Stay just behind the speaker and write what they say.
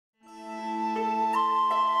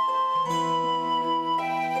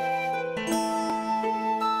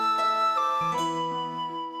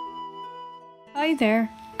Hi there,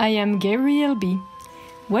 I am Gabrielle B.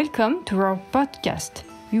 Welcome to our podcast.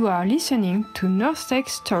 You are listening to NorthSec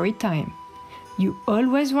StoryTime. You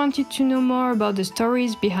always wanted to know more about the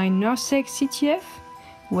stories behind NorthSec CTF?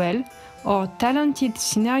 Well, our talented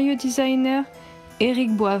scenario designer,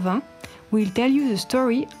 Boivin, will tell you the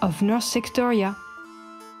story of NorthSectoria.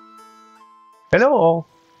 Hello all,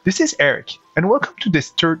 this is Eric, and welcome to this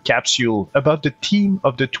third capsule about the theme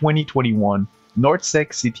of the 2021 NorthSec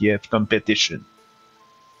CTF competition.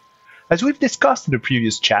 As we've discussed in the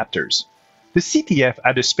previous chapters, the CTF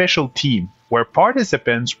had a special team where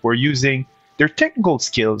participants were using their technical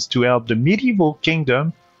skills to help the medieval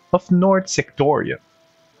kingdom of NorthSectoria.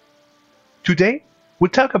 Today, we'll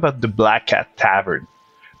talk about the Black Cat Tavern,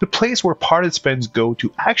 the place where participants go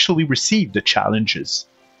to actually receive the challenges.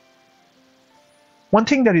 One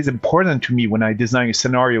thing that is important to me when I design a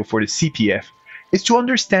scenario for the CTF is to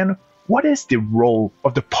understand what is the role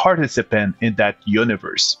of the participant in that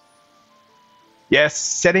universe. Yes,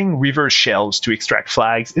 setting river shelves to extract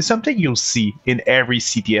flags is something you'll see in every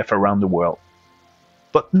CTF around the world.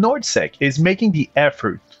 But NorthSec is making the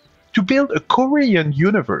effort to build a Korean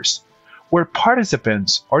universe where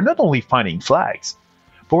participants are not only finding flags,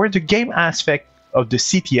 but where the game aspect of the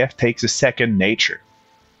CTF takes a second nature.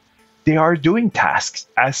 They are doing tasks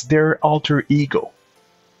as their alter ego.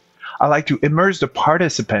 I like to immerse the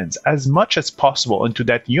participants as much as possible into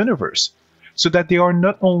that universe, so that they are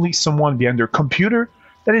not only someone behind their computer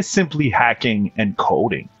that is simply hacking and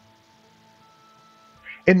coding.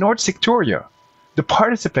 In NorthSectoria, the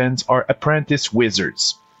participants are apprentice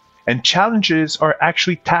wizards, and challenges are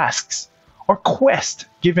actually tasks or quests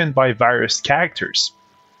given by various characters.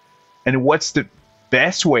 And what's the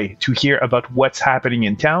best way to hear about what's happening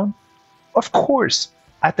in town? Of course,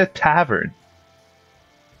 at the tavern.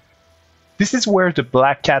 This is where the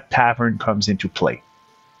Black Cat Tavern comes into play.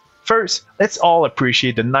 First, let's all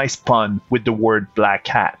appreciate the nice pun with the word black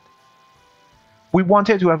cat. We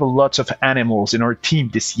wanted to have lots of animals in our team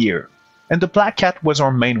this year, and the black cat was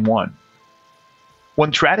our main one.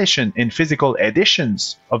 One tradition in physical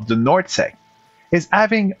editions of the NorthSec is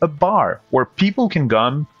having a bar where people can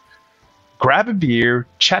come, grab a beer,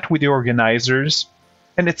 chat with the organizers,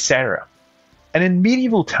 and etc. And in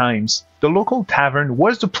medieval times, the local tavern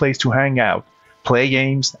was the place to hang out, play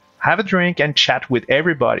games, have a drink, and chat with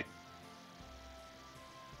everybody.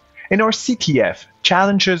 In our CTF,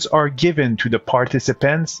 challenges are given to the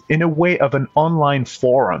participants in a way of an online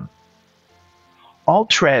forum. All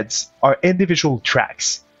threads are individual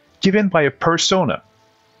tracks given by a persona.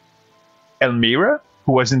 Elmira,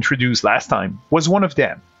 who was introduced last time, was one of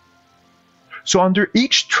them. So under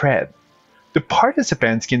each thread, the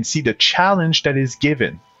participants can see the challenge that is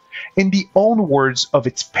given in the own words of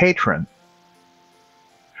its patron.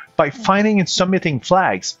 By finding and submitting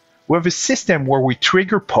flags, we have a system where we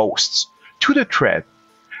trigger posts to the thread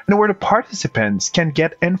and where the participants can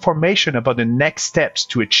get information about the next steps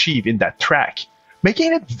to achieve in that track,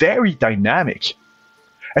 making it very dynamic.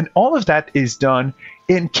 And all of that is done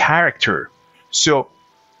in character. So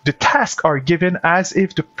the tasks are given as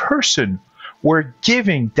if the person were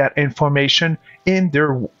giving that information in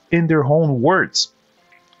their own words,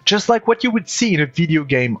 just like what you would see in a video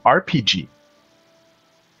game RPG.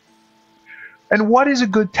 And what is a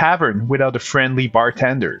good tavern without a friendly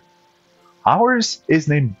bartender? Ours is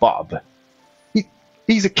named Bob.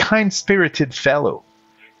 He's a kind-spirited fellow,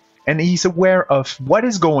 and he's aware of what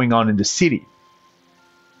is going on in the city.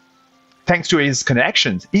 Thanks to his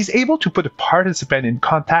connections, he's able to put a participant in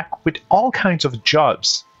contact with all kinds of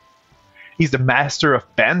jobs. He's the master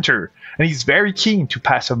of banter, and he's very keen to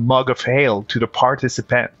pass a mug of ale to the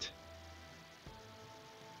participant.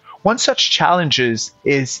 One such challenge is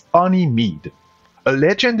Honey Mead, a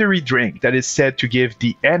legendary drink that is said to give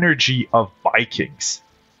the energy of Vikings.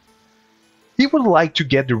 He would like to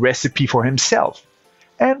get the recipe for himself,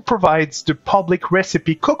 and provides the public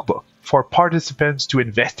recipe cookbook for participants to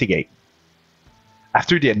investigate.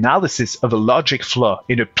 After the analysis of a logic flaw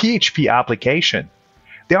in a PHP application,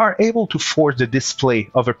 they are able to force the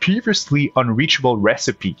display of a previously unreachable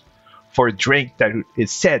recipe for a drink that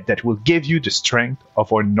is said that will give you the strength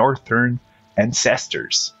of our northern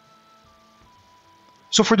ancestors.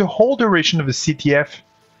 So for the whole duration of the CTF,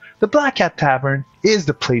 the Black Cat Tavern is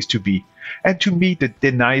the place to be and to meet the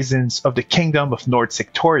denizens of the kingdom of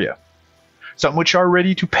NorthSectoria, some which are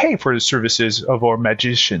ready to pay for the services of our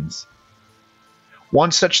magicians.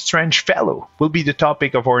 One such strange fellow will be the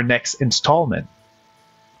topic of our next installment.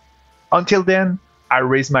 Until then, I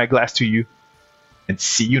raise my glass to you, and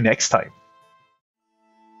see you next time.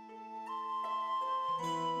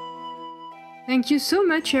 Thank you so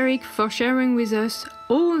much, Eric, for sharing with us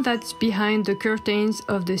all that's behind the curtains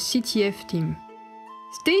of the CTF team.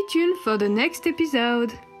 Stay tuned for the next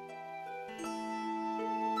episode!